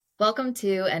Welcome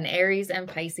to An Aries and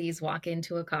Pisces Walk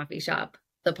Into a Coffee Shop,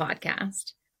 the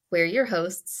podcast. We're your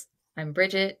hosts. I'm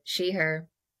Bridget, she, her.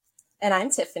 And I'm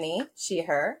Tiffany, she,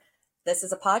 her. This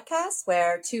is a podcast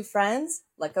where two friends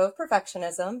let go of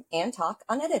perfectionism and talk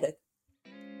unedited.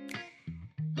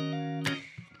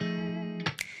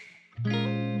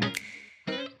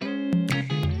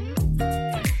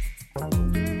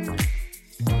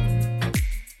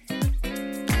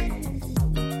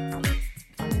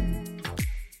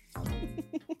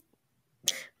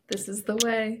 This is the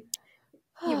way.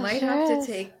 You might have to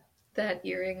take that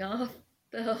earring off,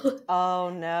 though. Oh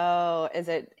no. Is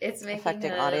it It's making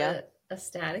affecting audio? a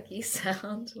staticky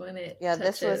sound when it Yeah,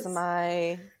 touches. this was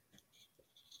my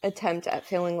attempt at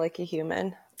feeling like a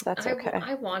human. That's okay.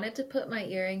 I wanted to put my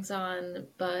earrings on,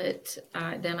 but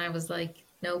then I was like,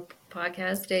 nope,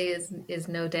 podcast day is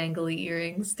no dangly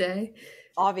earrings day.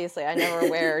 Obviously, I never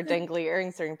wear dangly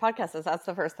earrings during podcasts. That's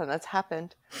the first time that's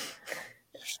happened.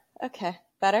 Okay,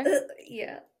 better?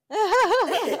 Yeah.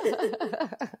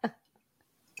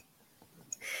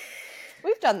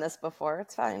 We've done this before.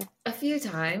 It's fine. A few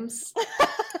times.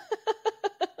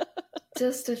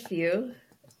 Just a few.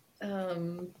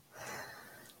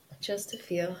 Just a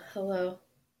few. Hello.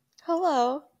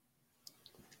 Hello.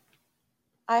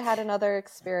 I had another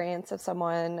experience of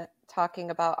someone talking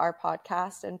about our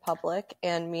podcast in public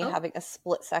and me having a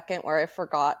split second where I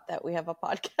forgot that we have a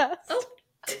podcast. Oh.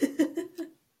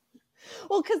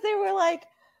 Well, because they were like,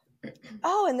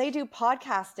 oh, and they do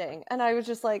podcasting. And I was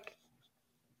just like,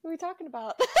 what are we talking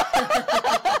about?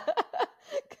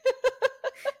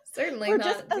 Certainly for not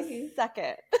just a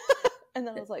second. And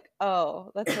then I was like,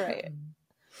 oh, that's right.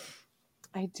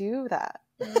 I do that.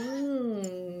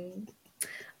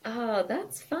 Oh,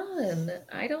 that's fun.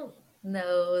 I don't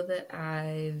know that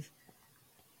I've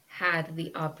had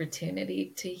the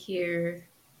opportunity to hear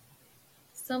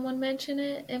someone mention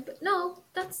it. No,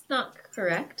 that's not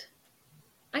correct.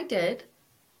 I did.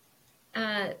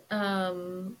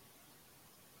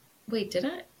 Wait, did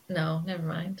I? No, never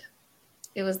mind.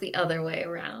 It was the other way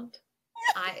around.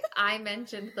 I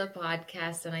mentioned the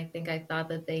podcast and I think I thought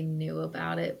that they knew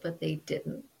about it, but they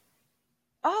didn't.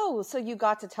 Oh, so you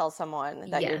got to tell someone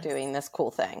that you're doing this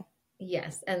cool thing.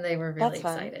 Yes, and they were really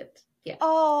excited. Yeah.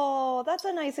 Oh, that's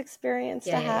a nice experience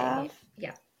to have.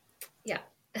 Yeah.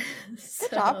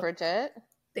 Good job, Bridget.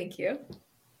 Thank you.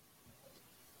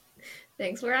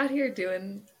 Thanks. We're out here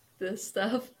doing this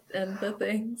stuff and the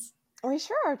things. We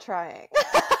sure are trying.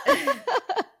 I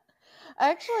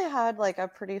actually had like a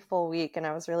pretty full week and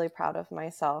I was really proud of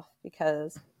myself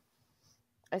because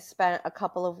I spent a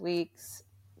couple of weeks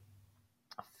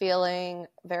feeling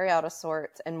very out of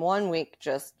sorts and 1 week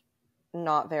just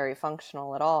not very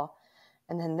functional at all.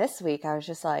 And then this week I was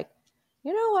just like,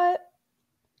 you know what?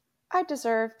 I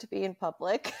deserve to be in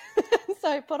public.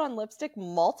 So I put on lipstick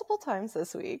multiple times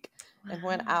this week and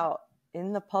went out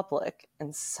in the public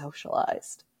and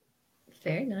socialized.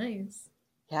 Very nice.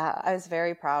 Yeah, I was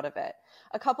very proud of it.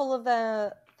 A couple of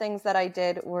the things that I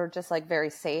did were just like very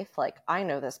safe. Like, I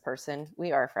know this person,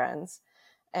 we are friends,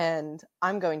 and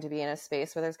I'm going to be in a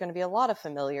space where there's going to be a lot of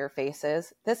familiar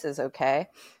faces. This is okay.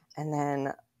 And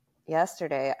then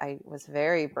yesterday I was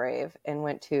very brave and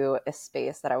went to a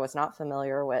space that I was not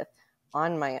familiar with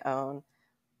on my own,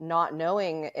 not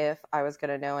knowing if I was going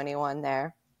to know anyone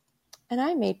there. And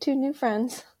I made 2 new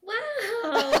friends. Wow.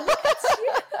 Look at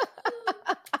you.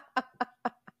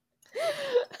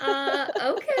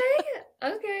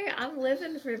 Okay. I'm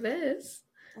living for this.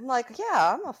 I'm like,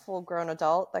 yeah, I'm a full-grown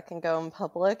adult that can go in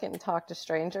public and talk to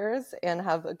strangers and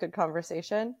have a good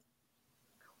conversation.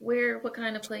 What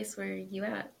kind of place were you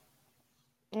at?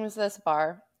 It was this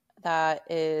bar that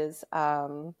is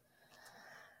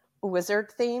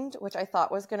wizard themed, which I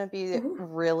thought was going to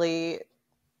be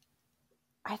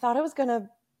I thought it was going to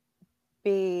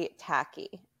be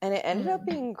tacky, and it ended up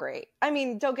being great. I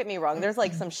mean, don't get me wrong. There's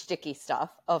like some shticky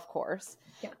stuff, of course.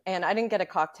 Yeah. And I didn't get a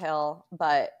cocktail,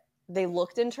 but they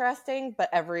looked interesting. But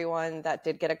everyone that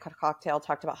did get a cocktail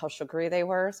talked about how sugary they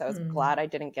were. So I was glad I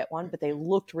didn't get one, but they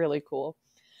looked really cool.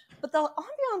 But the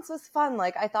ambiance was fun.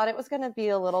 Like, I thought it was going to be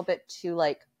a little bit too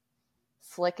like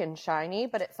slick and shiny,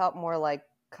 but it felt more like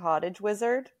Cottage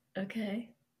Wizard. Okay.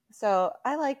 So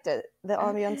I liked it. The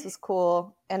ambiance was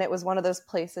cool. And it was one of those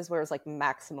places where it was like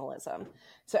maximalism.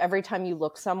 So every time you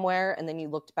look somewhere and then you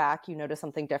looked back, you notice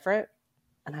something different.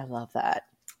 And I love that.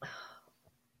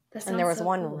 And there was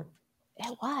cool.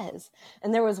 It was.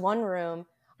 And there was one room.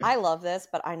 I love this,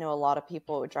 but I know a lot of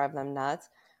people would drive them nuts.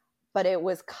 But it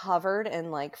was covered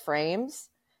in like frames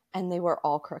and they were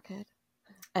all crooked.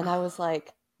 And I was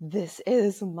like, this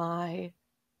is my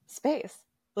space.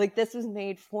 Like, this was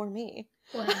made for me.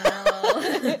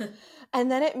 Wow. And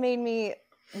then it made me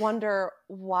wonder,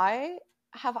 why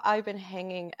have I been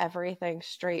hanging everything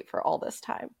straight for all this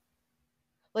time?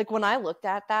 Like when I looked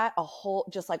at that,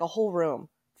 just like a whole room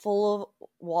full of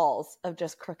walls of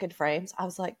just crooked frames, I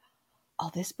was like,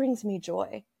 oh, this brings me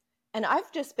joy. And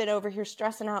I've just been over here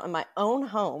stressing out in my own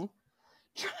home,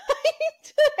 trying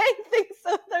to hang things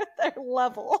so they're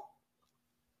level.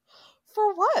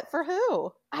 For what? For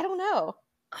who? I don't know.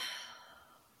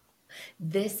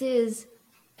 This is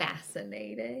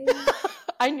fascinating.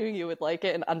 I knew you would like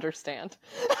it and understand.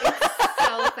 It's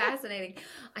so fascinating.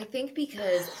 I think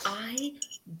because I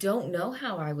don't know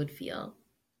how I would feel.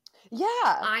 Yeah.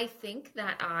 I think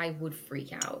that I would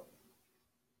freak out.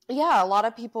 Yeah, a lot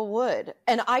of people would.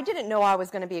 And I didn't know I was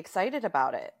going to be excited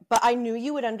about it. But I knew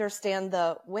you would understand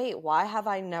wait, why have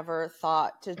I never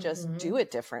thought to just do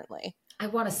it differently? I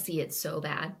want to see it so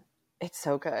bad. It's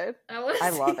so good. I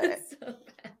love it. So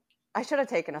bad. I should have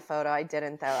taken a photo. I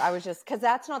didn't though. I was just, because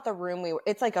that's not the room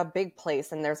it's like a big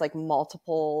place and there's like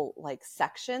multiple like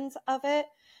sections of it.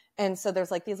 And so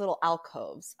there's like these little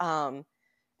alcoves.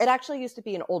 It actually used to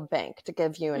be an old bank, to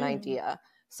give you an idea.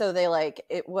 So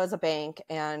it was a bank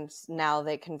and now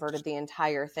they converted the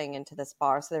entire thing into this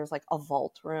bar. So there's like a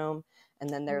vault room and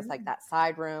then there's like that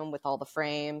side room with all the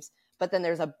frames, but then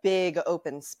there's a big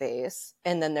open space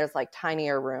and then there's like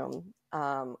tinier room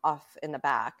off in the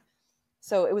back.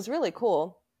 So it was really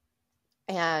cool.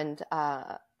 And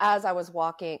as I was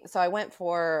walking, so I went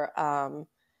for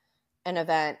an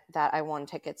event that I won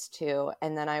tickets to,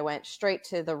 and then I went straight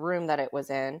to the room that it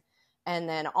was in. And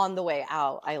then on the way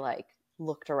out, I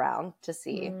looked around to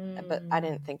see, but I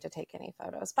didn't think to take any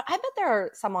photos. But I bet there are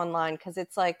some online because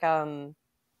it's like, I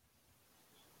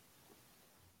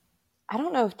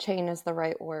don't know if chain is the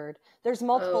right word. There's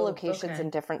multiple locations in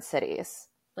different cities.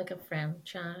 Like a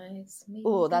franchise, maybe?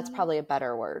 Oh, that's probably a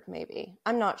better word, maybe.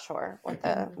 I'm not sure what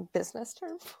the business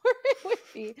term for it would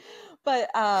be. But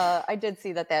I did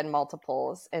see that they had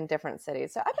multiples in different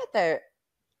cities. So I bet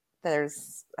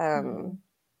there's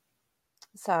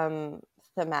some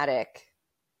thematic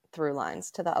through lines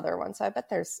to the other one. So I bet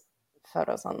there's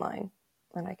photos online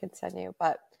that I could send you.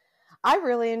 But I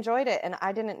really enjoyed it. And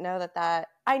I didn't know that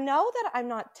I know that I'm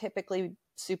not typically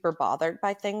super bothered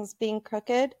by things being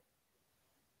crooked.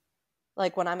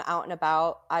 Like when I'm out and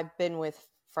about, I've been with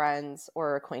friends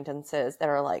or acquaintances that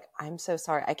are like, I'm so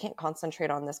sorry, I can't concentrate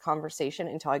on this conversation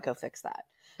until I go fix that.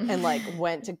 And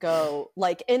went to go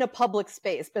in a public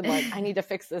space, been like, I need to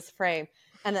fix this frame.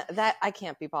 And that I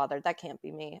can't be bothered. That can't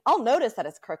be me. I'll notice that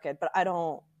it's crooked, but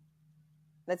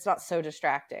that's not so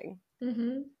distracting.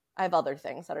 I have other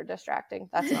things that are distracting.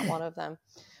 That's not one of them.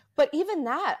 But even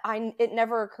that, it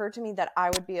never occurred to me that I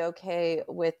would be okay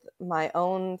with my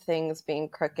own things being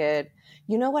crooked.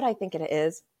 You know what I think it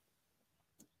is?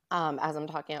 As I'm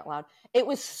talking out loud, it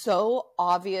was so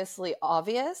obviously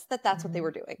obvious that that's what they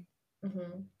were doing.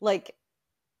 Like,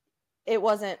 it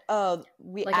wasn't,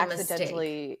 we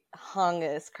accidentally hung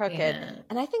as crooked. Yeah.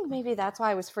 And I think maybe that's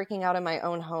why I was freaking out in my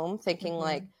own home, thinking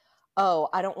I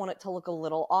don't want it to look a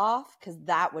little off because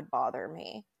that would bother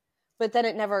me. But then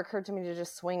it never occurred to me to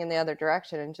just swing in the other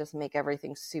direction and just make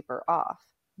everything super off.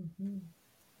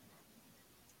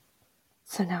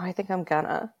 So now I think I'm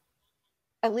gonna,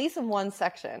 at least in one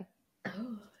section.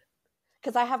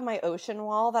 Because I have my ocean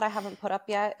wall that I haven't put up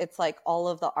yet. It's like all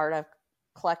of the art I've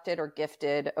collected or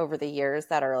gifted over the years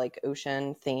that are like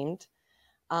ocean themed.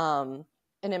 And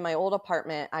in my old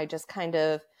apartment, I just kind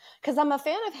of, because I'm a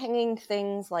fan of hanging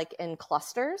things like in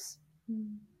clusters.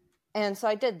 And so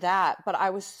I did that, but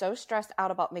I was so stressed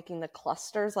out about making the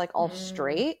clusters like all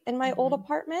straight in my old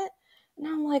apartment. And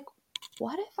I'm like,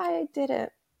 what if I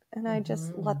didn't? And I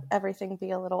just let everything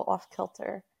be a little off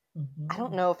kilter. I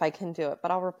don't know if I can do it,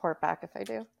 but I'll report back if I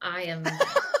do. I am,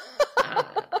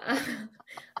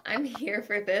 I'm here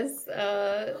for this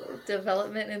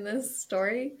development in this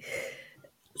story.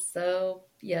 So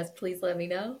yes, please let me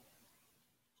know.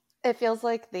 It feels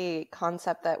like the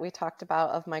concept that we talked about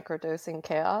of microdosing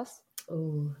chaos.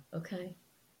 Oh, okay.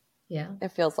 Yeah.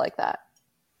 It feels like that.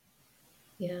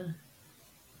 Yeah.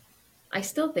 I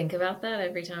still think about that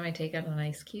every time I take out an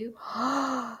ice cube.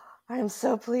 I'm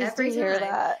so pleased to hear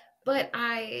that. But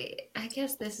I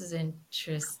guess this is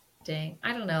interesting.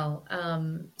 I don't know.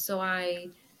 So I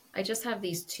just have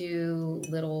these two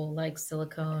little like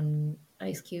silicone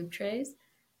ice cube trays.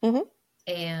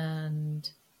 And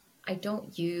I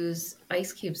don't use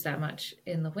ice cubes that much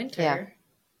in the winter. Yeah.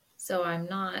 So I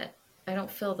don't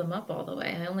fill them up all the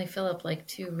way. I only fill up like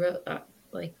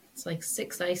it's like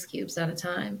 6 ice cubes at a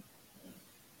time.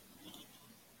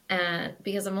 and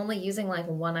because I'm only using like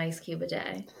one ice cube a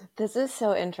day. This is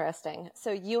so interesting.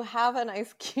 So you have an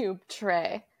ice cube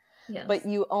tray, but Yes.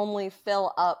 you only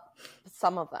fill up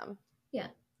some of them. Yeah.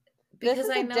 This Because is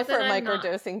I a know that different I'm not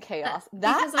microdosing chaos.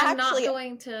 That because actually,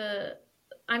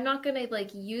 I'm not going to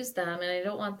like use them, and I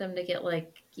don't want them to get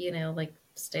like, like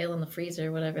stale in the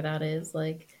freezer, whatever that is.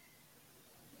 Like,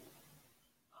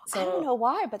 I don't so know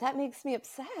why, but that makes me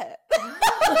upset.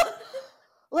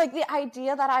 Like the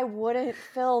idea that I wouldn't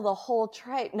fill the whole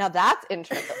tray. Now that's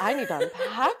interesting. I need to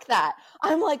unpack that.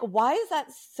 I'm like, why is that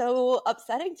so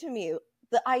upsetting to me?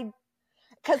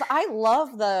 Because I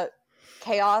love the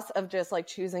chaos of just like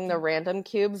choosing the random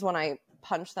cubes when I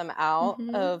punch them out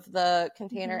Mhm. of the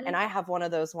container. And Mhm. I have one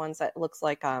of those ones that looks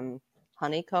like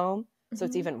honeycomb. So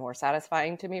it's Mhm. even more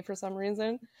satisfying to me for some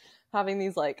reason, having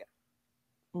these like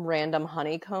random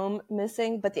honeycomb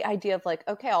missing. But the idea of like,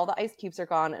 okay, all the ice cubes are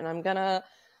gone and I'm gonna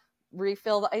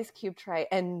refill the ice cube tray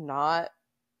and not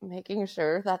making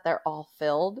sure that they're all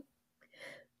filled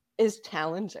is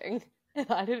challenging. And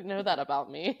I didn't know that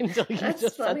about me until you That's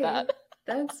just said funny. that.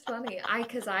 That's funny.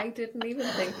 Cuz I didn't even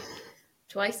think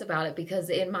twice about it, because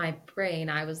in my brain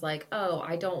I was like, "Oh,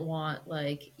 I don't want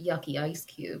like yucky ice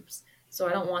cubes. So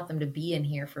I don't want them to be in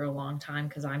here for a long time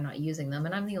because I'm not using them,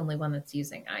 and I'm the only one that's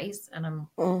using ice, and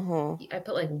Mm-hmm. I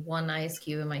put like one ice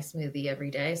cube in my smoothie every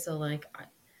day, so like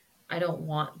I don't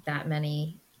want that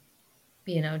many,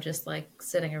 just like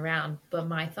sitting around. But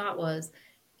my thought was,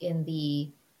 in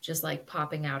the just like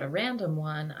popping out a random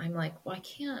one, I'm like, well,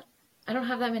 I don't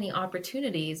have that many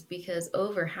opportunities because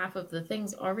over half of the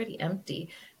thing's already empty.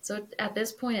 So at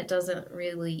this point, it doesn't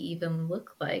really even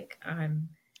look like I'm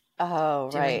Oh,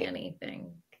 doing right.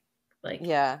 anything like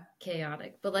Yeah.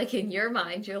 chaotic. But like in your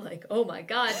mind, you're like, oh my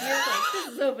God, you're like, this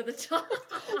is over the top.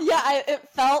 Yeah, it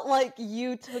felt like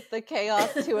you took the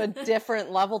chaos to a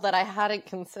different level that I hadn't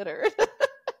considered.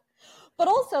 But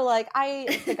also, like, I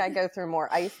think I go through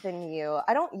more ice than you.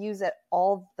 I don't use it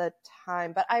all the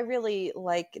time, but I really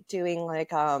like doing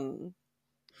like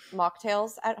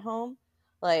mocktails at home.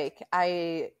 Like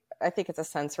I think it's a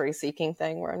sensory seeking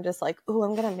thing where I'm just like, ooh,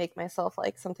 I'm gonna make myself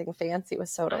like something fancy with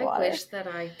soda I water. wish that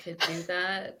I could do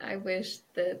that. I wish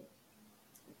that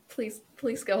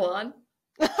please go on.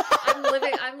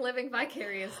 I'm living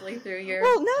vicariously through your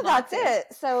Well, no, that's mocktail. it.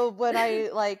 So when I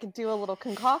like do a little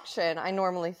concoction, I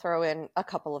normally throw in a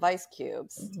couple of ice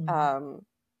cubes. Mm-hmm.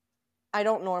 I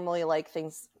don't normally like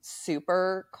things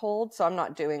super cold, so I'm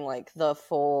not doing like the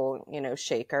full,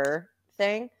 shaker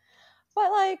thing.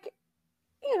 But like,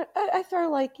 I throw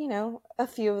like, a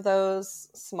few of those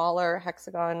smaller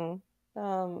hexagon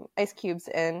ice cubes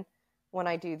in when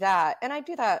I do that. And I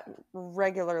do that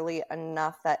regularly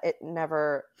enough that it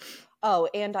never. Oh,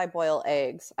 and I boil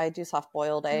eggs. I do soft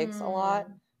boiled eggs a lot.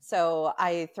 Mm. So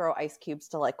I throw ice cubes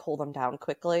to like cool them down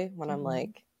quickly when I'm Mm-hmm.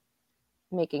 like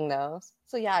making those.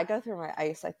 So yeah, I go through my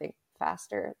ice, I think,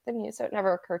 faster than you. So it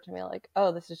never occurred to me like,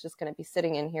 oh, this is just going to be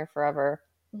sitting in here forever.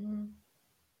 Mm-hmm.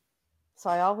 So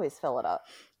I always fill it up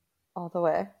all the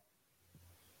way.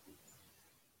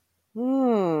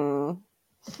 Hmm.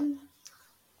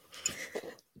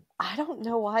 I don't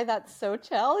know why that's so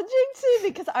challenging to me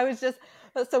because I was just.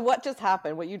 So what just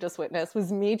happened, what you just witnessed,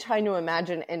 was me trying to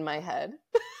imagine in my head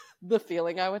the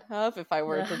feeling I would have if I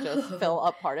were to just Oh, fill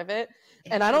up part of it.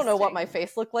 And I don't know what my interesting.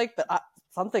 face looked like, but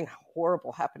something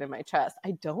horrible happened in my chest.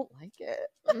 I don't like it.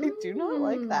 I do not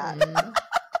like that. Mm.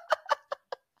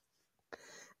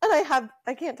 And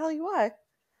I can't tell you why.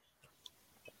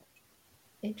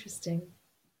 Interesting.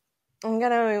 I'm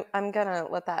gonna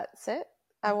let that sit.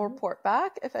 I will Mm-hmm. report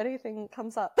back if anything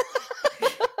comes up.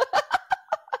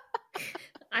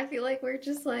 I feel like we're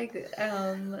just like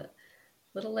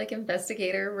little like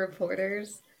investigator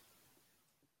reporters.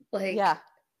 Like Yeah.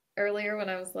 earlier when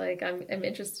I was like, I'm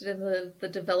interested in the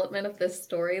development of this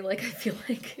story. Like I feel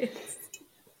like it's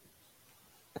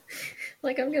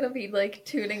like I'm gonna be like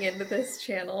tuning into this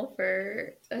channel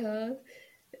for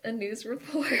a news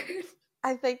report.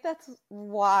 I think that's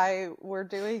why we're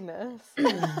doing this.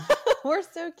 We're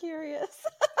so curious.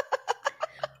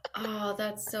 Oh,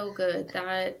 that's so good.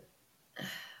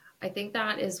 I think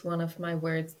that is one of my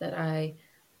words that I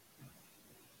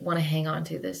want to hang on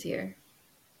to this year.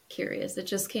 Curious. It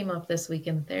just came up this week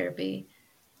in therapy.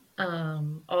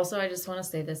 Also, I just want to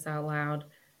say this out loud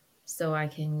so I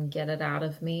can get it out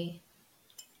of me.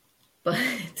 But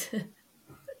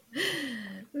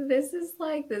this is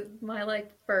like my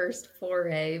like first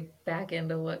foray back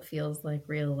into what feels like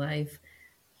real life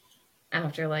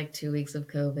after like 2 weeks of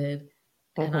COVID,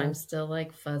 and Mm-hmm. I'm still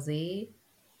like fuzzy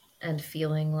and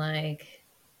feeling like,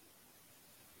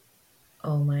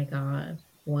 oh my God,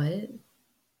 what? Mm-hmm.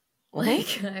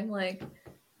 Like, I'm like,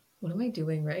 what am I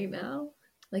doing right now?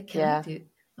 Like, can I Yeah. do?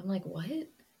 I'm like, what?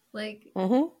 Like,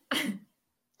 Mm-hmm.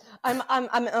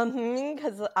 I'm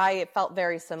because I felt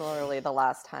very similarly the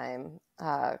last time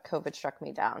COVID struck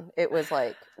me down. It was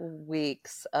like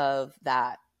weeks of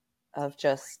that, of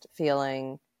just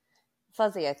feeling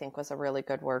fuzzy, I think was a really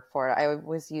good word for it. I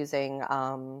was using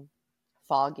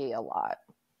foggy a lot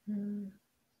mm,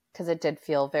 because it did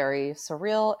feel very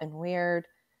surreal and weird.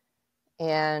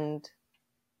 And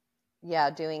yeah,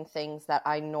 doing things that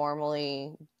I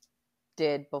normally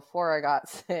did before I got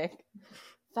sick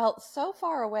felt so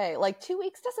far away. Like 2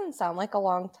 weeks doesn't sound like a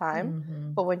long time,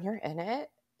 mm-hmm. but when you're in it,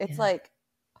 it's Yeah. like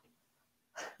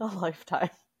a lifetime.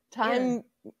 Yeah. Time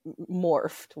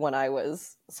morphed when I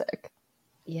was sick.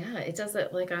 Yeah, it does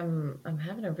it like I'm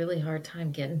having a really hard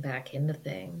time getting back into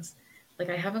things. Like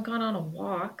I haven't gone on a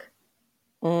walk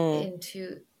Mm.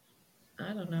 into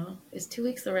I don't know. Is 2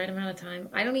 weeks the right amount of time?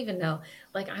 I don't even know.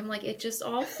 Like I'm like it just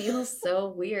all feels so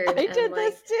weird I and did this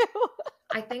like too.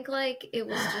 I think like it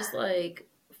was just like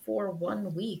for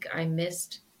 1 week I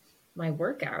missed my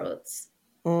workouts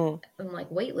Mm. and like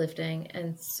weightlifting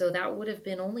and so that would have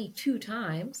been only 2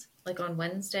 times like on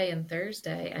Wednesday and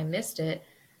Thursday I missed it.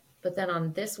 But then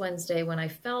on this Wednesday, when I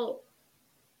felt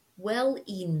well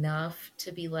enough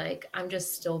to be like, I'm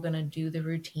just still going to do the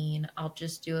routine, I'll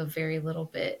just do a very little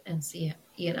bit and see,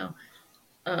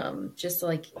 just to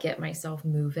like get myself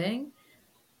moving.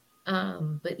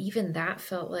 But even that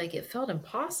felt like it felt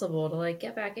impossible to like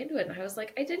get back into it. And I was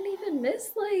like, I didn't even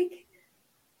miss like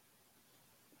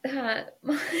that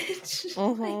much. like,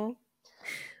 Mm-hmm.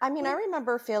 I mean, I like,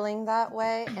 remember feeling that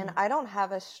way, and I don't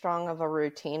have as strong of a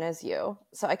routine as you.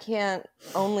 So I can't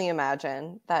only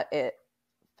imagine that it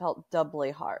felt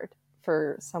doubly hard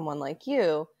for someone like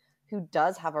you who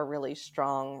does have a really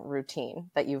strong routine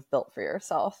that you've built for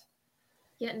yourself.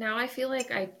 yeah, now I feel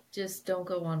like I just don't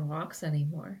go on walks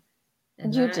anymore.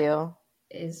 And You that do.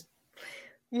 is,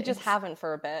 You just thanks. haven't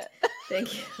for a bit.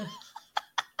 Thank you.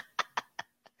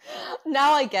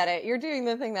 Now I get it. You're doing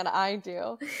the thing that I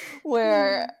do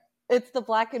where it's the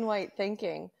black and white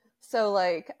thinking. So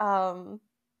like sorry.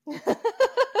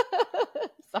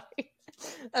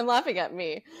 I'm laughing at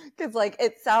me cuz like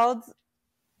it sounds,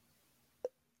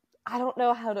 I don't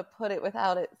know how to put it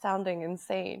without it sounding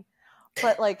insane.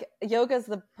 But like yoga is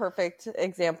the perfect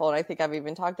example, and I think I've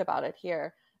even talked about it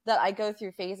here, that I go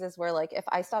through phases where like if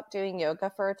I stop doing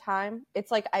yoga for a time,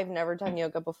 it's like I've never done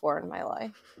yoga before in my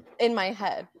life. In my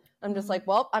head, I'm just like,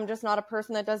 well, I'm just not a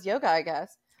person that does yoga, I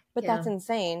guess. But Yeah. that's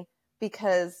insane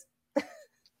because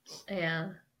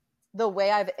Yeah. the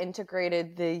way I've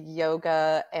integrated the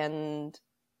yoga and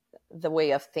the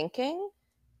way of thinking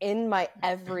in my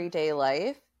everyday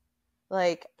life,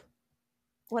 like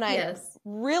when I Yes.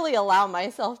 really allow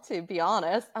myself to be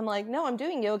honest, I'm like, no, I'm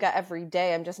doing yoga every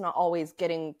day. I'm just not always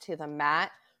getting to the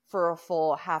mat for a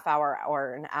full half hour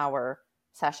or an hour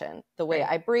session. The way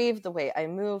Right. I breathe, the way I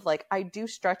move, like I do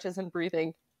stretches and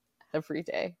breathing every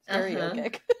day. It's very Uh-huh.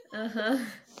 yogic. Uh-huh.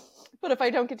 But if I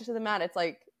don't get to the mat, it's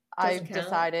like Doesn't I've count.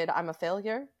 decided I'm a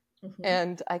failure Hmm.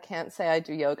 and I can't say I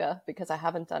do yoga because I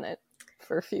haven't done it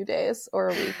for a few days or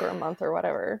a week or a month or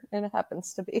whatever. And it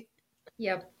happens to be.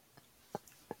 Yep.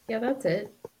 Yeah, that's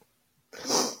it.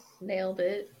 Nailed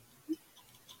it.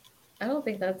 I don't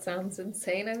think that sounds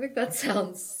insane. I think that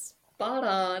sounds spot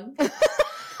on. But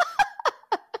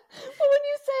when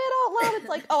you say it out loud, it's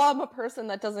like, oh, I'm a person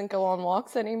that doesn't go on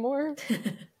walks anymore.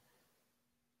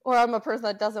 Or I'm a person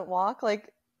that doesn't walk.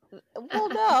 Like, well,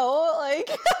 no. Like,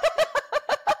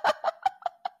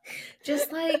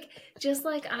 just like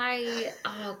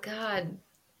oh God,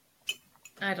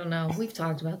 I don't know. We've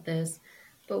talked about this,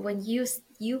 but when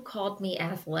you called me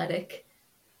athletic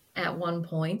at one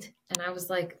point, and I was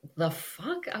like, the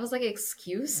fuck? I was like,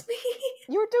 excuse me?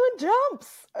 you were doing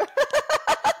jumps.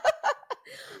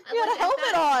 You had Like a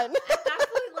helmet on. at that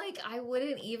point, like I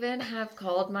wouldn't even have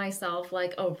called myself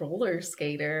like a roller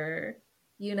skater,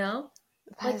 you know?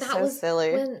 That Like is that so was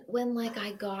silly. when like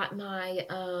I got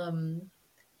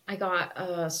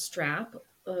a strap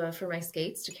for my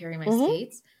skates to carry my Mm-hmm.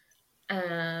 skates,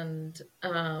 and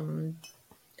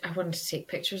I wanted to take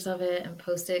pictures of it and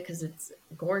post it because it's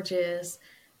gorgeous.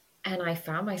 And I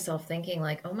found myself thinking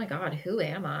like, oh my God, who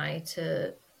am I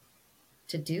to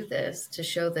do this, to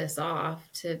show this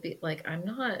off, to be like, I'm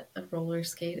not a roller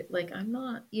skater. Like, I'm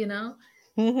not, you know?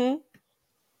 Mm-hmm.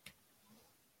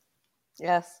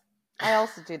 Yes. I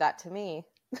also do that to me,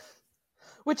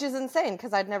 which is insane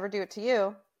because I'd never do it to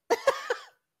you.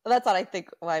 That's what I think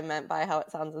what I meant by how it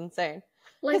sounds insane.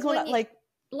 Because Like when I, when you, like,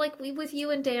 like we with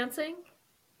you and dancing.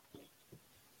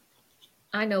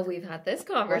 I know we've had this what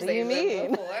do you conversation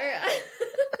mean? before.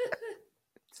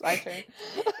 It's my turn.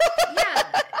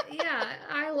 Yeah.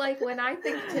 I like when I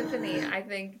think Tiffany, I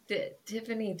think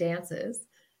Tiffany dances.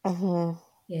 Mm-hmm.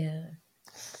 Yeah.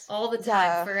 All the time,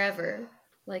 Yeah. forever.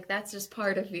 Like, that's just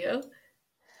part of you.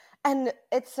 And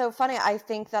it's so funny. I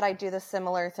think that I do the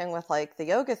similar thing with like the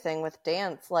yoga thing with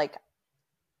dance. Like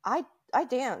I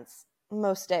dance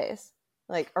most days,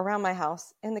 like around my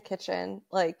house, in the kitchen.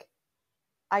 Like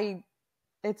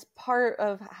it's part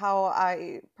of how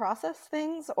I process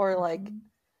things or like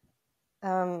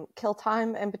kill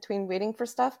time in between waiting for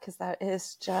stuff, because that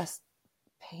is just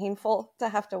painful to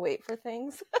have to wait for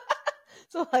things.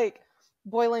 So like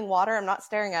boiling water, I'm not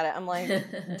staring at it. I'm like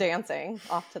dancing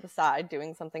off to the side,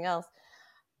 doing something else.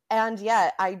 And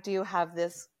yet I do have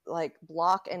this like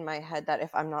block in my head that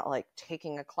if I'm not like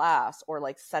taking a class or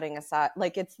like setting aside,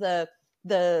 like it's the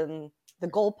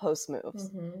goalpost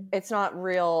moves. Mm-hmm. It's not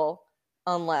real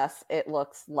unless it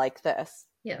looks like this.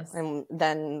 Yes. And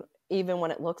then even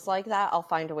when it looks like that, I'll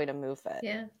find a way to move it.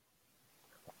 Yeah.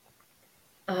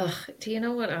 Do you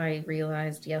know what I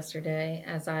realized yesterday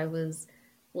as I was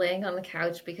laying on the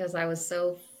couch because I was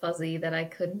so fuzzy that I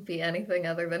couldn't be anything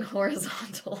other than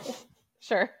horizontal?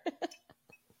 Sure.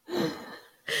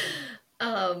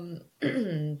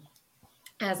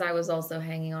 As I was also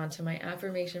hanging on to my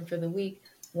affirmation for the week,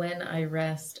 when I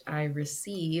rest, I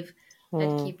receive.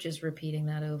 I'd keep just repeating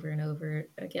that over and over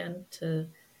again to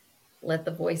let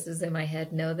the voices in my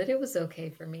head know that it was okay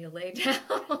for me to lay down.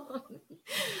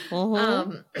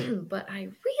 But I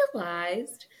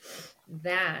realized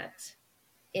that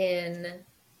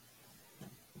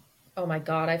oh my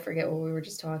God, I forget what we were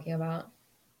just talking about.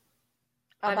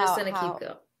 I'm just going to keep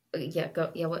going. Yeah, go.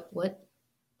 Yeah, what?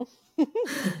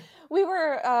 We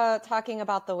were talking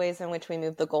about the ways in which we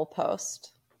move the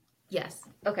goalpost. Yes.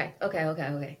 Okay.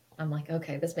 I'm like,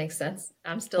 okay, this makes sense.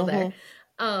 I'm still there.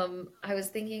 I was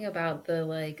thinking about the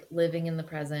like living in the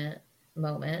present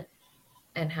moment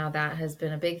and how that has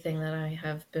been a big thing that I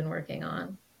have been working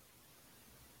on.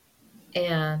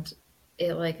 And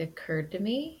it like occurred to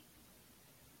me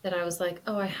that I was like,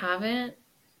 oh, I haven't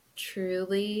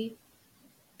truly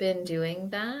been doing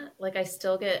that. Like I'm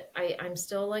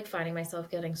still like finding myself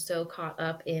getting so caught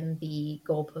up in the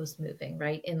goalpost moving,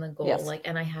 right? In the goal. Yes. Like,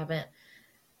 and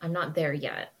I'm not there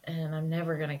yet, and I'm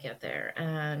never going to get there.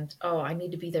 And, oh, I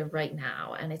need to be there right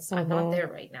now. And I'm not there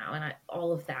right now. And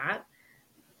all of that.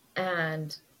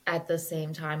 And at the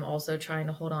same time, also trying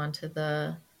to hold on to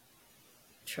the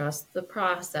trust the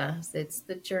process. It's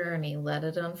the journey. Let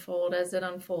it unfold as it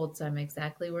unfolds. I'm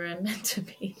exactly where I'm meant to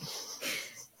be.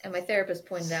 And my therapist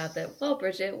pointed out that, well,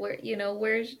 Bridget, what are you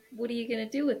going to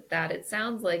do with that? It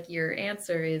sounds like your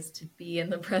answer is to be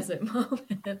in the present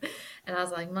moment. And I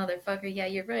was like, motherfucker, yeah,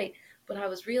 you're right. But I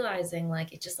was realizing,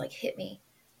 like, it just like hit me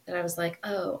that I was like,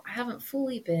 oh, I haven't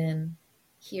fully been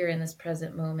here in this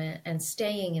present moment and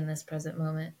staying in this present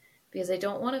moment because I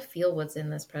don't want to feel what's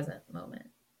in this present moment.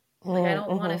 Like, I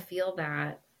don't want to feel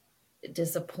that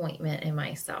disappointment in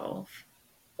myself,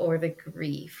 or the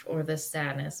grief or the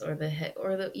sadness or the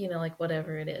like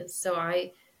whatever it is. So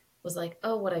I was like,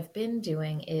 oh, what I've been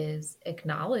doing is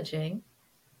acknowledging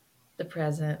the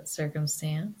present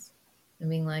circumstance and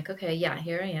being like, okay, yeah,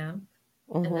 here I am.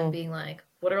 And then being like,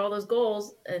 what are all those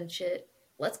goals and shit?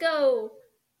 Let's go.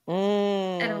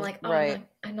 And I'm like, oh, right.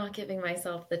 I'm not giving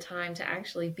myself the time to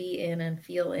actually be in and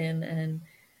feel in.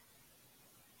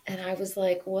 And I was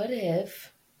like, what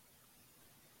if,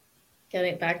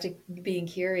 getting back to being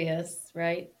curious,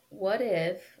 right? What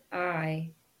if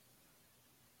I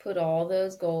put all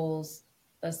those goals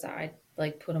aside,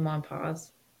 like put them on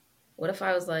pause? What if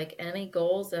I was like, any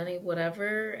goals, any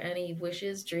whatever, any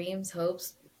wishes, dreams,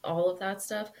 hopes, all of that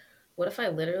stuff? What if I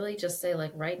literally just say,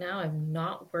 like, right now, I'm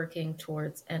not working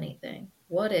towards anything?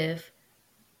 What if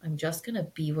I'm just going to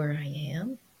be where I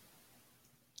am?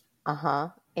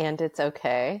 And it's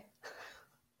okay.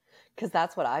 Because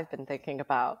that's what I've been thinking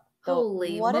about.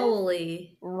 Holy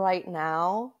moly. Right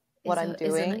now, what I'm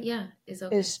doing is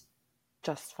okay. Is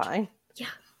just fine. Yeah.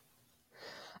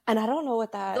 And I don't know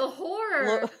what that... The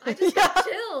horror! I just got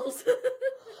chills.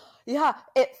 Yeah,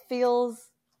 it feels...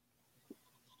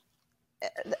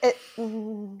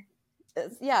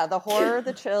 yeah, the horror,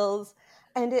 the chills,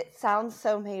 and it sounds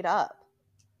so made up.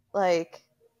 Like...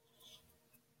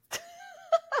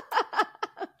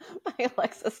 My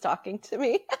Alexa's talking to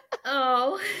me.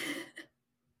 Oh.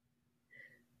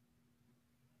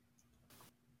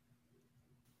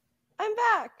 I'm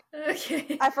back.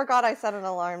 Okay. I forgot I set an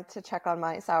alarm to check on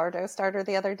my sourdough starter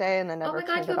the other day, and then never turned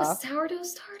it off. Oh my God, you have a sourdough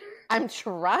starter? I'm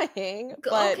trying,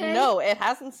 but no, it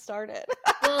hasn't started.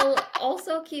 Well,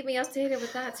 also keep me updated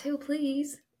with that too,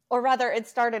 please. Or rather, it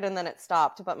started and then it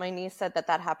stopped. But my niece said that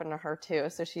happened to her too.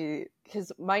 So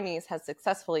because my niece has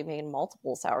successfully made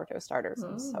multiple sourdough starters.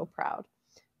 I'm so proud.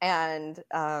 And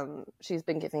she's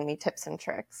been giving me tips and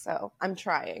tricks. So I'm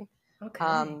trying.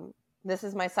 Okay. This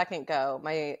is my second go.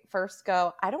 My first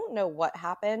go, I don't know what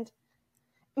happened.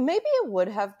 Maybe it would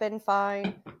have been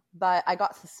fine, but I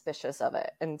got suspicious of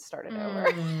it and started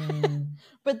over.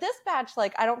 But this batch,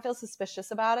 like, I don't feel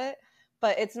suspicious about it,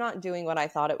 but it's not doing what I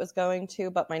thought it was going to.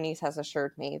 But my niece has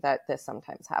assured me that this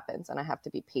sometimes happens and I have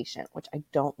to be patient, which I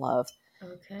don't love.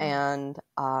 Okay. And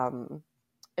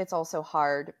it's also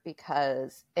hard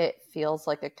because it feels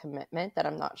like a commitment that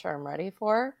I'm not sure I'm ready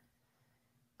for.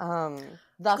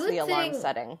 Thus Good the alarm thing-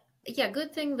 setting. Yeah,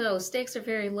 good thing though. Stakes are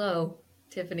very low,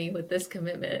 Tiffany, with this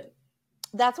commitment.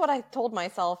 That's what I told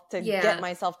myself to get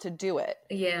myself to do it.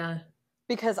 Yeah.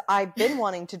 Because I've been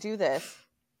wanting to do this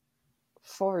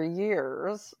for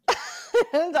years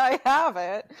and I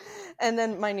haven't. And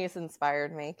then my niece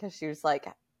inspired me because she was like,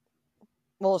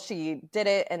 well, she did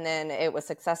it and then it was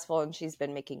successful and she's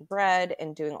been making bread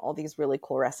and doing all these really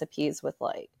cool recipes with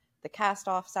like the cast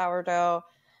off sourdough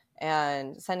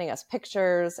and sending us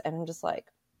pictures. And I'm just like,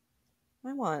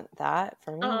 I want that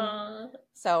for me.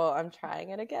 So I'm trying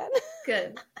it again.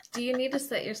 Good. Do you need to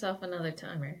set yourself another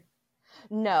timer?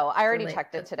 No, I already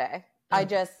checked it today. I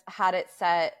just had it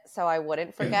set so I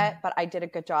wouldn't forget, but I did a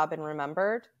good job and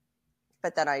remembered.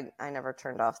 But then I never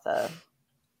turned off the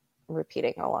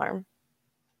repeating alarm.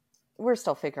 We're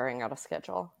still figuring out a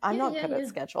schedule. I'm not good at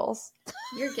schedules.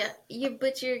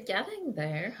 But you're getting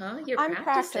there, huh? I'm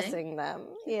practicing them.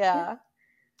 Yeah.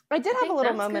 I did have a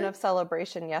little moment of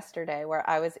celebration yesterday where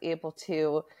I was able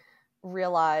to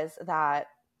realize that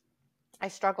I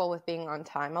struggle with being on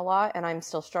time a lot, and I'm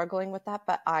still struggling with that,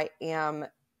 but I am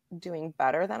doing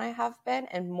better than I have been,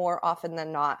 and more often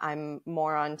than not, I'm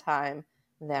more on time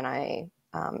than I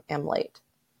am late.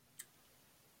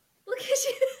 Look at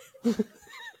you.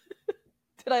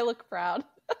 Did I look proud?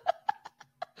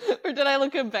 Or did I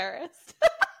look embarrassed?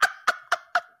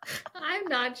 I'm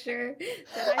not sure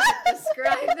that I could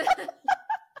describe that.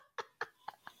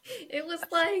 It was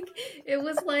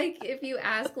like if you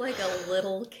ask like a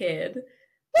little kid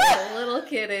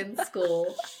in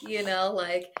school, you know,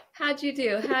 like, how'd you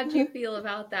do? How'd you feel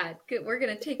about that? Good, we're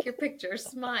gonna take your picture,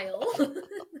 smile.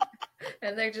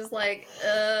 And they're just like,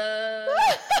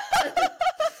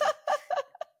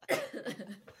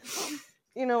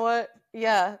 You know what?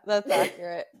 Yeah, that's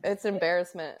accurate. It's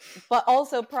embarrassment, but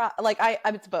also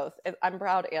it's both. I'm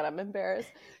proud and I'm embarrassed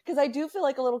because I do feel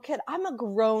like a little kid. I'm a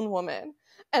grown woman,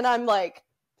 and I'm like,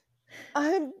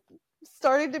 I'm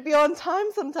starting to be on time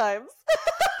sometimes.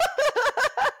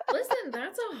 Listen,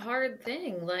 that's a hard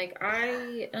thing. Like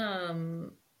I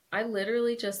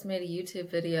literally just made a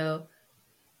YouTube video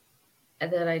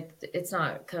that it's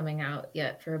not coming out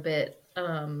yet for a bit,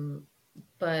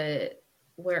 but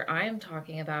where I am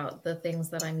talking about the things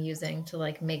that I'm using to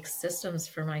like make systems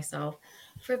for myself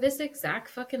for this exact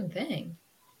fucking thing.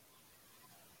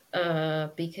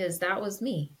 Because that was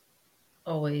me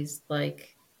always,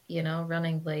 like, you know,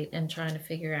 running late and trying to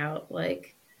figure out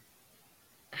like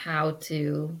how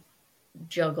to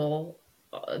juggle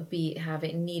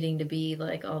needing to be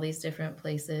like all these different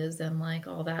places and like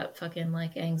all that fucking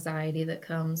like anxiety that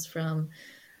comes from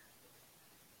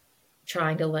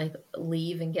trying to like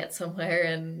leave and get somewhere,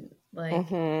 and like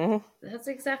that's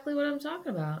exactly what I'm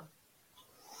talking about.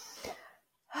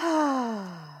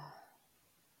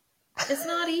 It's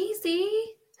not easy.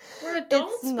 We're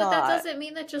adults, but that doesn't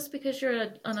mean that just because you're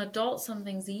an adult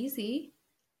something's easy.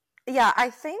 Yeah, I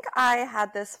think I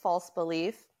had this false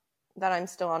belief that I'm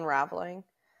still unraveling,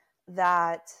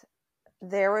 that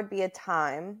there would be a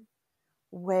time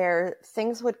where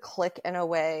things would click in a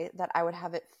way that I would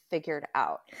have it figured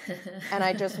out. And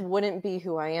I just wouldn't be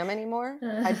who I am anymore.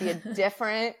 I'd be a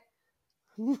different,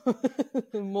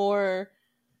 more,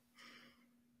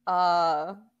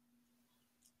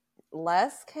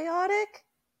 less chaotic.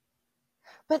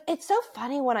 But it's so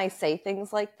funny when I say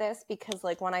things like this, because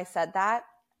like when I said that,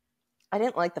 I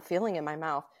didn't like the feeling in my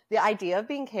mouth. The idea of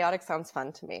being chaotic sounds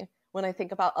fun to me when I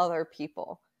think about other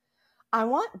people. I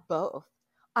want both.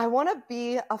 I want to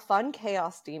be a fun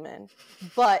chaos demon,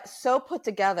 but so put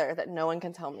together that no one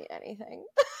can tell me anything.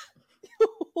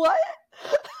 What?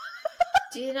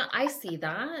 Do you know, I see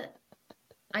that.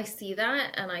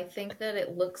 And I think that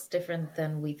it looks different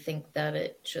than we think that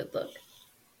it should look.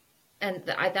 And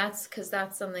that's because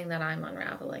that's something that I'm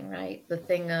unraveling, right? The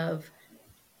thing of,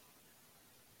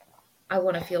 I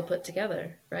want to feel put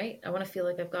together, right? I want to feel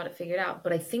like I've got it figured out.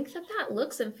 But I think that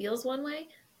looks and feels one way,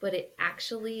 but it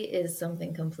actually is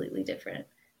something completely different.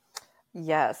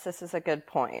 Yes, this is a good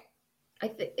point. I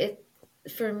think it,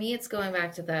 for me, it's going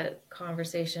back to that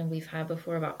conversation we've had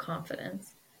before about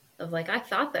confidence. Of like, I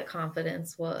thought that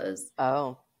confidence was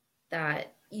Oh.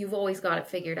 that you've always got it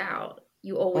figured out.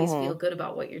 You always feel Mm-hmm. good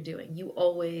about what you're doing. You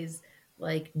always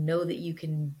like know that you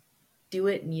can do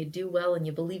it and you do well and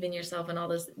you believe in yourself and all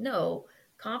this. No,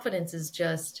 confidence is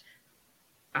just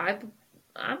I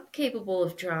I'm capable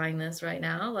of trying this right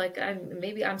now. Like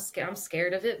I'm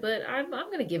scared of it, but I'm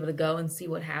going to give it a go and see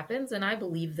what happens and I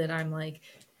believe that I'm like,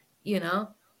 you know,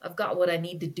 I've got what I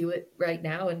need to do it right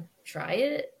now and try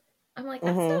it. I'm like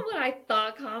that's Mm-hmm. not what I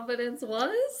thought confidence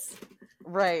was.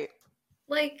 Right.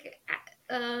 Like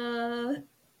uh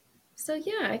so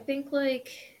yeah, I think like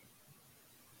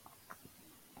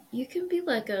you can be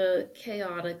like a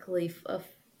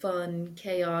fun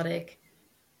chaotic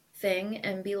thing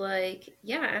and be like,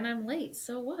 yeah, and I'm late,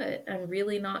 so what? And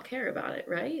really not care about it,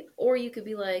 right? Or you could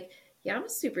be like, yeah, I'm a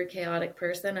super chaotic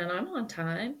person and I'm on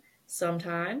time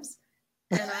sometimes.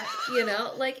 And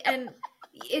and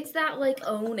it's that like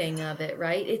owning of it,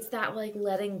 right? It's that like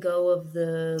letting go of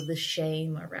the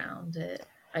shame around it,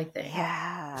 I think.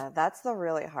 Yeah, that's the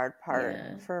really hard part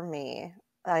Yeah. for me.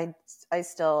 I I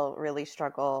still really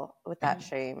struggle with that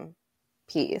shame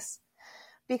piece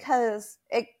because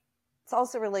it's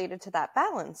also related to that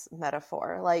balance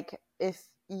metaphor. Like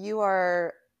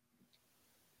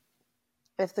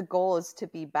if the goal is to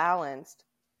be balanced,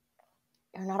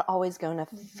 you're not always going to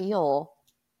Mm-hmm. feel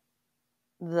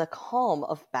the calm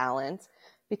of balance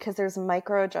because there's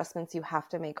micro adjustments you have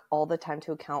to make all the time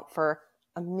to account for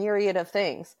a myriad of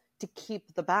things to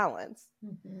keep the balance.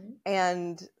 Mm-hmm.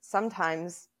 And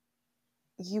sometimes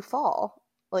you fall,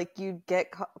 like you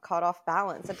get caught off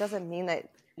balance. It doesn't mean that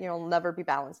you'll never be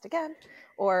balanced again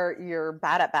or you're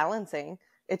bad at balancing.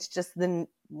 It's just the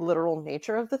literal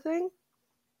nature of the thing.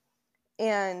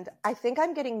 And I think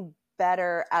I'm getting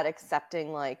better at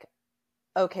accepting, like,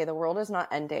 okay, the world is not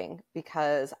ending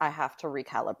because I have to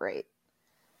recalibrate.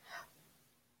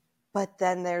 But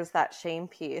then there's that shame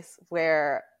piece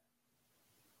where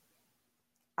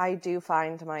I do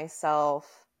find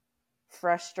myself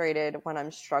frustrated when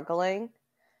I'm struggling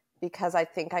because I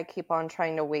think I keep on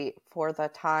trying to wait for the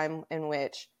time in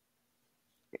which,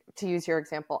 to use your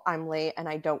example, I'm late and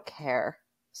I don't care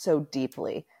so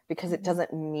deeply because it Mm-hmm.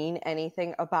 doesn't mean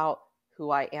anything about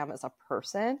who I am as a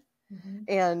person Mm-hmm.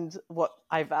 and what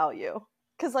I value.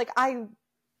 Because, like, I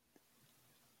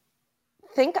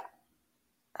think,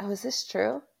 oh, is this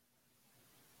true?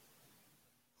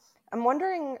 I'm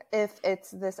wondering if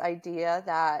it's this idea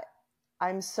that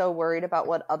I'm so worried about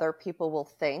what other people will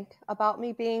think about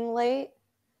me being late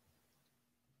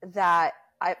that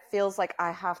it feels like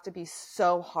I have to be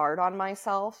so hard on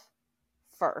myself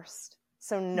first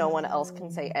so no one else can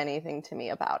say Mm. anything to me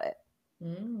about it.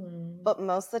 Mm. But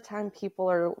most of the time, people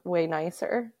are way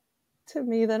nicer to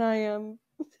me than I am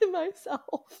to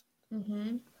myself.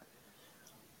 Mm-hmm.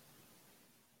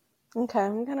 Okay,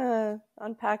 I'm gonna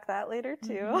unpack that later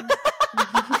too.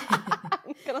 Mm-hmm.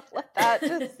 I'm gonna let that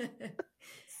just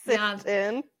sit Yeah,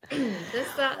 in.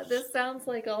 this sounds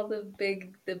like all the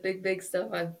big stuff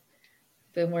I've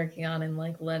been working on and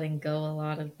like letting go a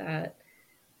lot of that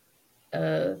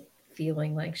uh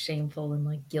feeling like shameful and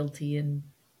like guilty and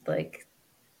like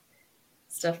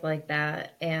stuff like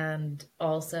that. And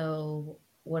also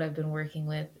what I've been working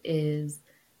with is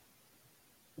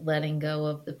letting go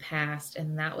of the past.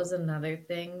 And that was another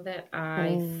thing that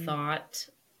I Mm. thought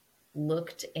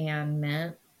looked and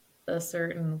meant a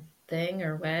certain thing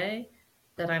or way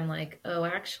that I'm like, oh,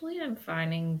 actually, I'm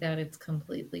finding that it's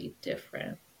completely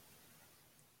different.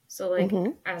 So, like,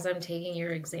 Mm-hmm. as I'm taking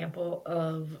your example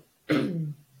of,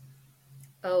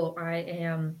 oh,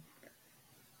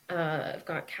 I've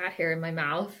got cat hair in my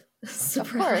mouth.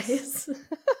 Of course. Surprise.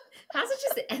 How's it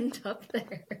just end up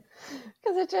there?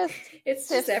 Because it just It's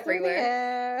just sifts through the everywhere.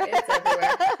 air. It's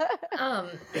everywhere. Um,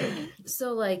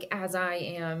 so like as I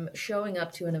am showing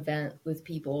up to an event with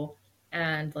people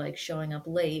and like showing up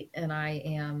late and I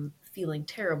am feeling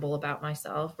terrible about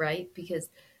myself, right? Because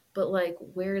but like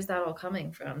where is that all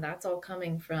coming from? That's all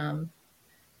coming from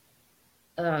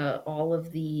all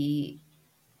of the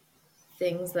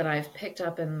things that I've picked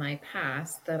up in my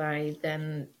past that I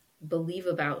then believe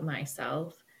about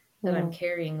myself that I'm Mm-hmm.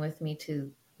 carrying with me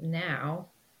to now.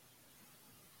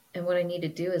 And what I need to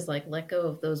do is like let go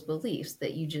of those beliefs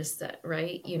that you just said,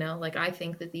 right? Like I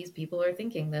think that these people are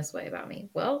thinking this way about me.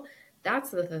 Well,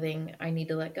 that's the thing I need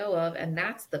to let go of. And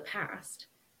that's the past.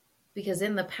 Because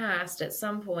in the past, at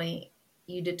some point,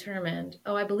 you determined,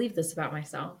 oh, I believe this about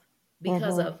myself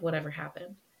because Mm-hmm. of whatever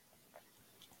happened.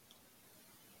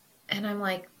 And I'm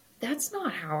like, that's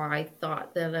not how I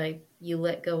thought that you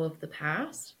let go of the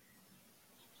past.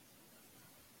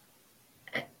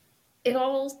 it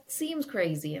all seems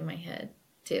crazy in my head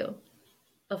too.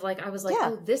 Of like, I was like, Yeah.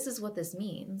 oh, this is what this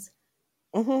means.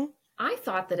 Mm-hmm. I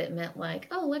thought that it meant like,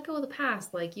 oh, let go of the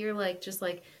past. Like you're like just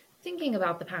like thinking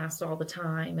about the past all the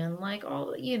time and like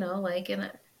all like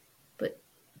but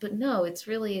but no, it's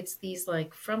really it's these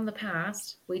like from the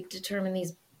past we determine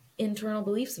these internal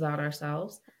beliefs about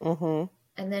ourselves, Mm-hmm.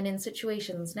 and then in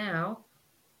situations now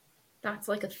that's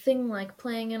like a thing like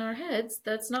playing in our heads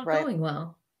that's not Right. going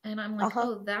well. And I'm like, Uh-huh.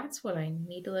 oh, that's what I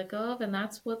need to let go of, and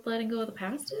that's what letting go of the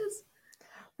past is.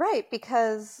 Right,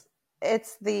 because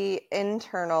it's the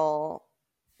internal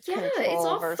Yeah, it's control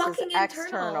all versus fucking internal.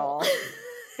 external.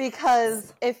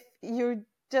 Because if you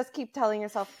just keep telling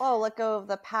yourself, oh, let go of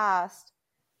the past,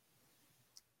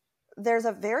 there's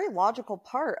a very logical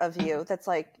part of you that's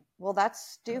like, well, that's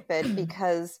stupid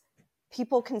because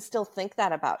people can still think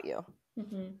that about you.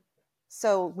 Mm-hmm.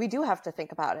 So we do have to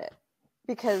think about it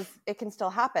because it can still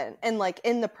happen. And like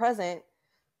in the present,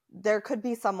 there could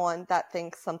be someone that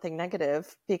thinks something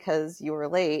negative because you were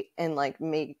late and like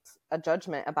makes a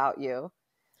judgment about you.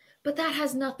 But that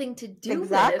has nothing to do with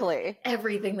Exactly.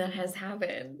 everything that has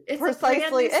happened. It's a brand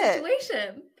Precisely new it.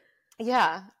 situation.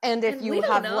 Yeah. And if And we you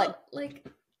don't have know. Like,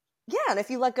 yeah, and if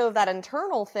you let go of that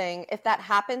internal thing, if that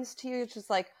happens to you, it's just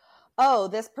like, oh,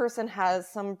 this person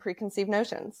has some preconceived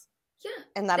notions. yeah,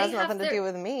 And that they has have nothing to do their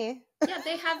with me. yeah,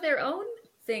 they have their own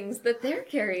things that they're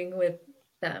carrying with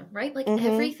them, right? Like Mm-hmm.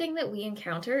 everything that we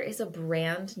encounter is a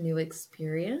brand new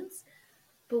experience,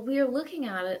 but we are looking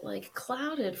at it like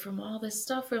clouded from all this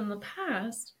stuff from the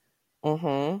past.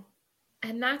 Mm-hmm.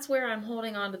 And that's where I'm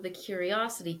holding on to the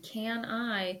curiosity. Can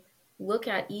I look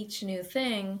at each new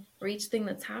thing or each thing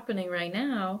that's happening right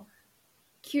now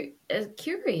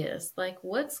curious, like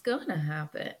what's gonna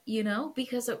happen,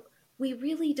 because we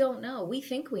really don't know. We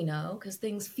think we know because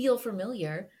things feel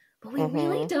familiar, but we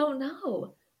really Mm-hmm. don't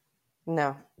know.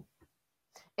 No.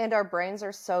 And our brains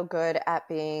are so good at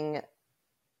being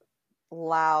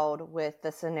loud with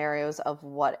the scenarios of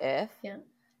what if Yeah.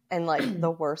 and like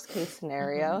the worst case Mm-hmm.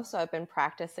 scenario. So I've been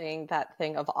practicing that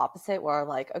thing of opposite where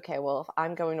like, okay, well, if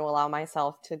I'm going to allow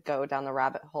myself to go down the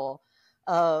rabbit hole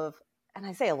of, and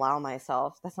I say allow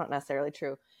myself, that's not necessarily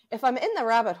true. If I'm in the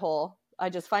rabbit hole, I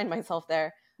just find myself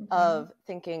there Mm-hmm. of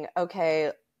thinking,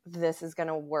 okay, this is going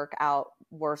to work out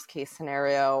worst case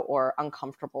scenario or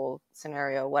uncomfortable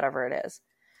scenario, whatever it is.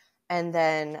 And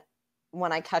then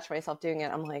when I catch myself doing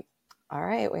it, I'm like, all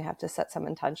right, we have to set some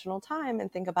intentional time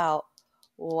and think about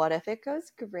what if it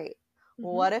goes great? Mm-hmm.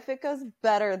 What if it goes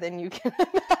better than you can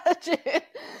imagine?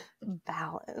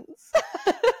 Balance.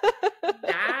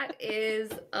 That is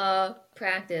a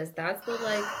practice. That's the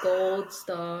like gold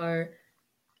star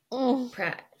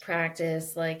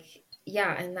practice. Like,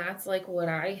 yeah, and that's like what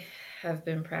I have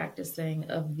been practicing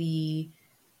of the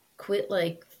quit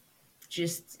like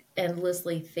just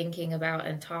endlessly thinking about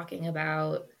and talking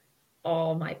about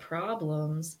all my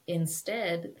problems.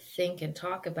 Instead, think and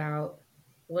talk about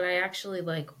what I actually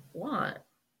like want,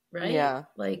 right? Yeah.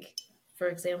 Like, for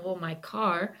example, my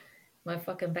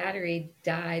fucking battery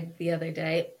died the other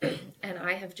day, and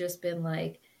I have just been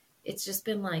like, it's just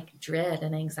been like dread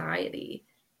and anxiety,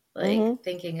 like Mm-hmm.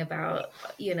 thinking about,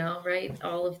 right?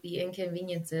 All of the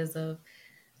inconveniences of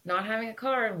not having a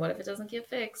car, and what if it doesn't get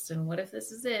fixed, and what if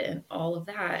this is it, and all of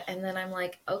that. And then I'm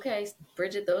like, okay,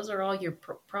 Bridget, those are all your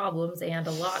problems, and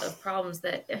a lot of problems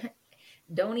that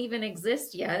don't even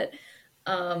exist yet,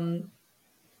 um,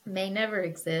 may never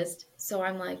exist. So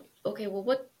I'm like, okay, well,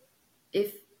 what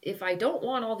if I don't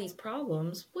want all these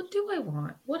problems, what do I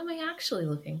want? What am I actually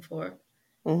looking for?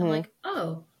 I'm Mm-hmm. like,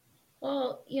 oh,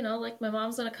 well, like my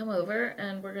mom's gonna come over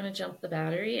and we're gonna jump the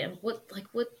battery, and what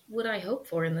would I hope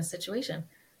for in this situation?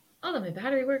 Oh, then my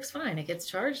battery works fine. It gets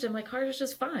charged and my car is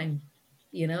just fine,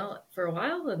 for a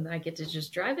while. And I get to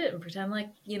just drive it and pretend like,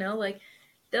 like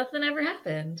nothing ever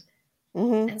happened.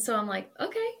 Mm-hmm. And so I'm like,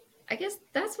 okay, I guess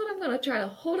that's what I'm going to try to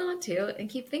hold on to and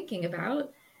keep thinking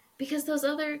about, because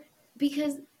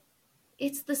because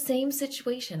it's the same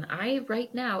situation. I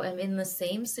right now am in the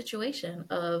same situation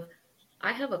of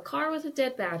I have a car with a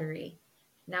dead battery.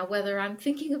 Now, whether I'm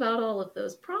thinking about all of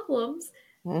those problems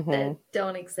Mm-hmm. that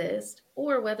don't exist,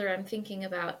 or whether I'm thinking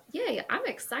about, yay, I'm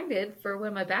excited for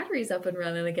when my battery's up and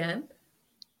running again.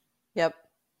 Yep.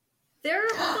 There are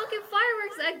fucking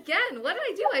fireworks again. What did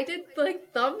I do? I did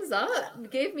like thumbs up,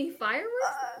 gave me fireworks.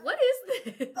 What is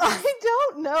this? I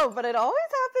don't know, but it always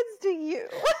happens to you.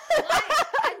 Why?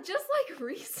 And just like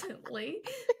recently,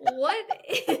 what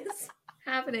is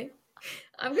happening?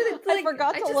 I'm gonna I like,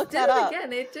 forgot I to just look did that it up.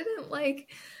 again. It didn't like,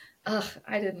 Ugh,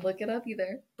 I didn't look it up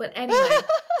either. But anyway,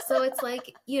 so it's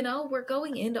like, we're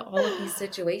going into all of these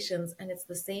situations and it's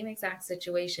the same exact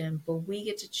situation, but we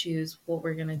get to choose what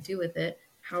we're going to do with it,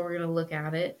 how we're going to look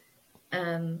at it.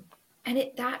 Um,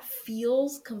 and that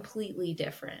feels completely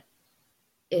different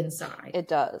inside It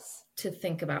does. to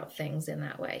think about things in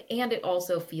that way. And it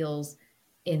also feels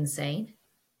insane.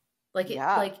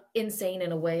 Yeah. Like insane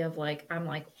in a way of like, I'm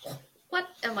like, what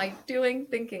am I doing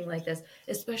thinking like this?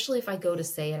 Especially if I go to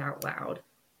say it out loud.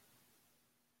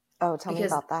 Oh, tell me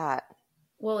Because, about that.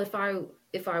 well, if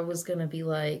I was gonna be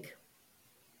like,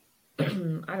 I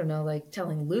don't know, like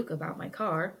telling Luke about my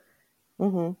car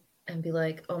Mm-hmm. and be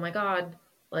like, oh my god,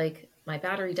 like my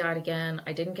battery died again.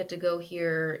 I didn't get to go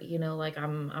here. Like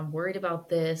I'm worried about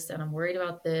this and I'm worried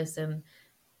about this. And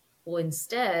well,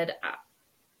 instead,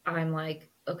 I'm like,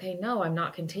 okay, no, I'm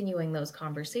not continuing those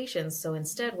conversations. So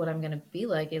instead, what I'm gonna be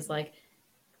like is like,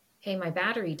 hey, my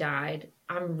battery died.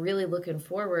 I'm really looking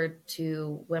forward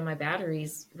to when my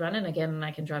battery's running again and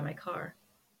I can drive my car.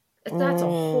 That's a Mm.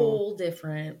 whole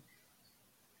different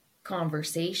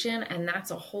conversation. And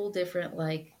that's a whole different,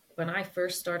 like, when I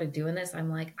first started doing this, I'm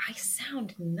like, I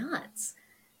sound nuts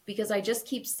because I just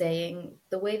keep saying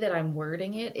the way that I'm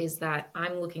wording it is that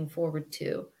I'm looking forward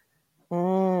to.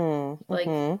 Mm. Like,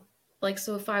 Mm-hmm.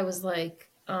 so if I was like,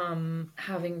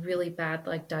 having really bad,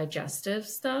 like, digestive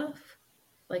stuff,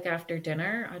 like after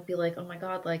dinner, I'd be like, oh my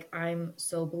God, like I'm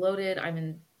so bloated. I'm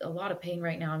in a lot of pain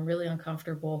right now. I'm really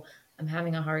uncomfortable. I'm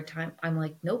having a hard time. I'm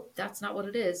like, nope, that's not what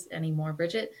it is anymore,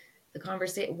 Bridget. The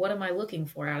conversation, what am I looking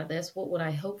for out of this? What would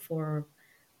I hope for?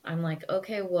 I'm like,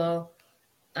 okay, well,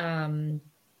 um,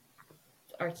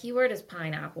 our keyword is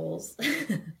pineapples.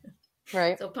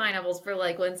 Right. So pineapples for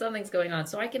like when something's going on.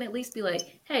 So I can at least be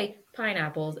like, hey,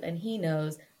 pineapples. And he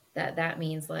knows that that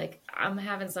means like I'm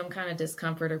having some kind of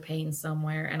discomfort or pain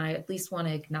somewhere. And I at least want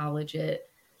to acknowledge it.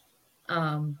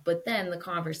 But then the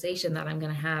conversation that I'm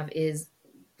going to have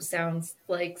sounds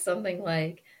like something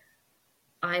like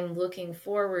I'm looking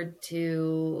forward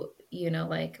to,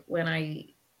 like when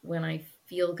I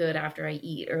feel good after I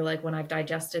eat or like when I've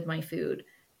digested my food.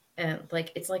 And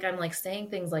like it's like I'm like saying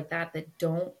things like that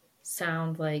don't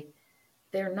sound like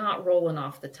they're not rolling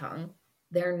off the tongue.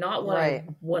 They're not Right.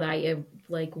 what I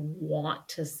like want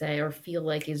to say or feel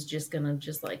like is just gonna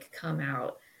just like come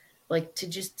out. Like to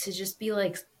just be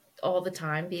like all the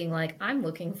time being like I'm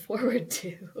looking forward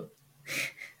to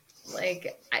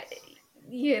like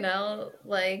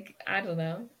like I don't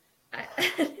know.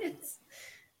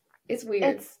 It's weird.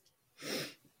 It's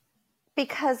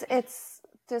because it's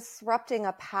disrupting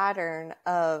a pattern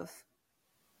of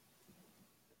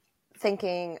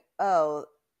thinking, oh,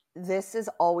 this is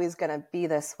always going to be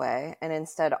this way, and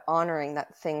instead honoring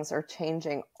that things are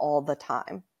changing all the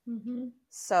time. Mm-hmm.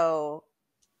 So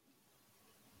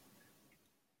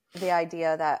the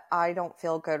idea that I don't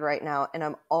feel good right now and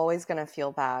I'm always going to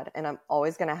feel bad and I'm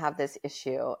always going to have this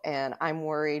issue and I'm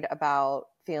worried about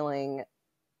feeling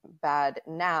bad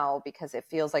now because it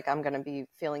feels like I'm going to be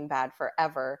feeling bad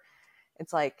forever.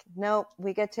 It's like, no,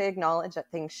 we get to acknowledge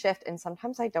that things shift. And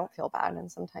sometimes I don't feel bad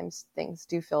and sometimes things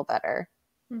do feel better.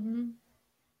 Mm-hmm.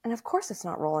 And of course, it's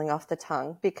not rolling off the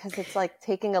tongue because it's like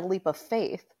taking a leap of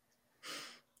faith.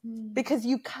 Because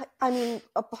a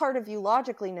part of you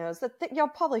logically knows that you'll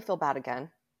probably feel bad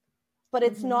again, but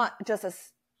it's Mm-hmm. not just a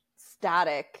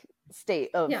static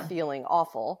state of Yeah. feeling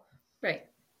awful. Right.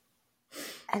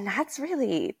 And that's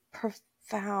really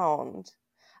profound.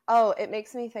 Oh, it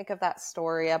makes me think of that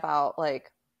story about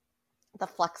like the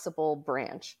flexible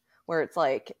branch where it's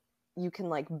like you can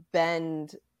like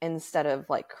bend instead of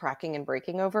like cracking and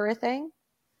breaking over a thing.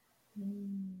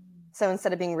 So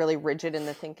instead of being really rigid in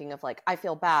the thinking of like I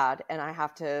feel bad and I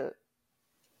have to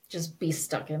Just be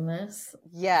stuck in this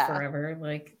yeah. forever.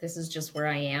 Like this is just where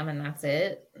I am and that's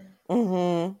it.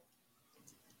 Mm-hmm.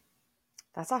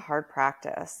 That's a hard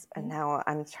practice. And now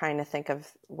I'm trying to think of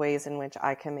ways in which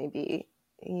I can maybe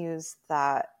use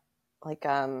that, like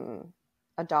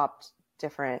adopt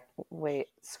different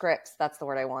scripts. That's the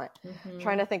word I want. Mm-hmm.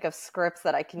 Trying to think of scripts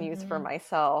that I can use for Mm-hmm.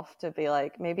 myself to be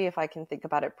like, maybe if I can think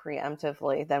about it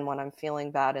preemptively, then when I'm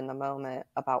feeling bad in the moment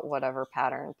about whatever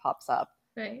pattern pops up,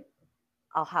 Right.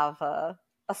 I'll have a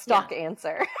stock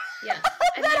answer Yeah.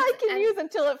 And that I can use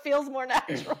until it feels more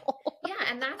natural. yeah,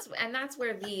 and that's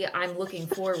where the I'm looking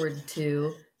forward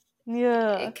to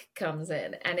Yeah. it comes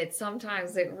in. And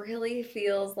sometimes it really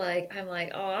feels like I'm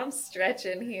like, oh, I'm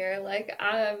stretching here. Like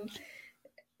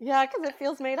Yeah, because it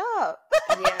feels made up.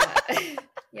 yeah.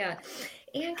 Yeah.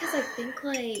 And because I think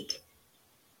like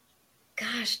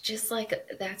gosh, just like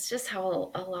that's just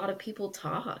how a lot of people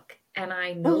talk. And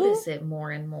I notice it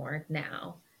more and more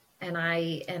now. And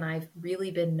I've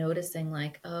really been noticing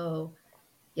like, oh,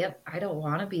 yep, I don't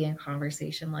want to be in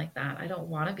conversation like that. I don't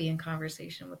want to be in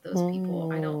conversation with those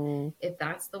people. I don't, Mm. if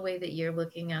that's the way that you're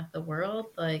looking at the world,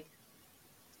 like,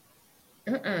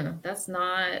 that's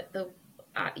not the,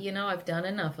 you know, I've done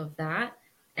enough of that.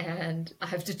 And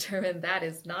I've determined that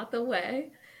is not the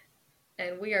way.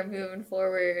 And we are moving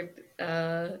forward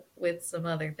with some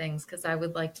other things because I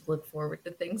would like to look forward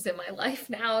to things in my life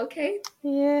now, okay?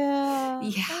 Yeah,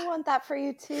 Yeah. I want that for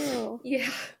you too. Yeah.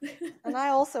 And I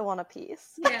also want a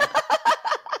piece. Yeah.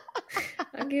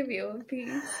 I'll give you a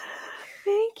piece.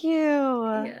 Thank you.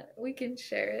 Yeah, we can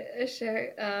share it. Share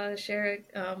it.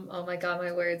 Oh my God,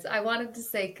 my words. I wanted to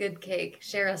say good cake.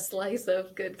 Share a slice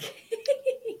of good cake.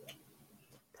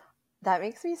 That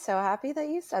makes me so happy that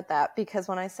you said that, because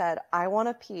when I said I want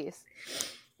a piece,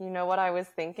 you know what I was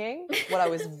thinking? What I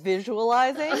was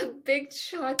visualizing? A big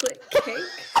chocolate cake.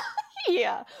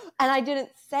 Yeah. And I didn't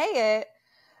say it,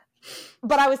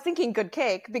 but I was thinking good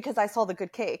cake because I saw the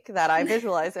good cake that I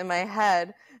visualized in my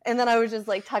head. And then I was just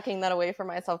like tucking that away from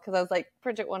myself because I was like,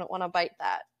 Bridget wouldn't want to bite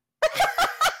that.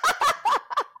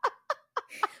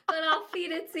 But I'll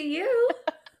feed it to you.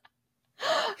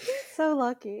 So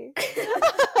lucky.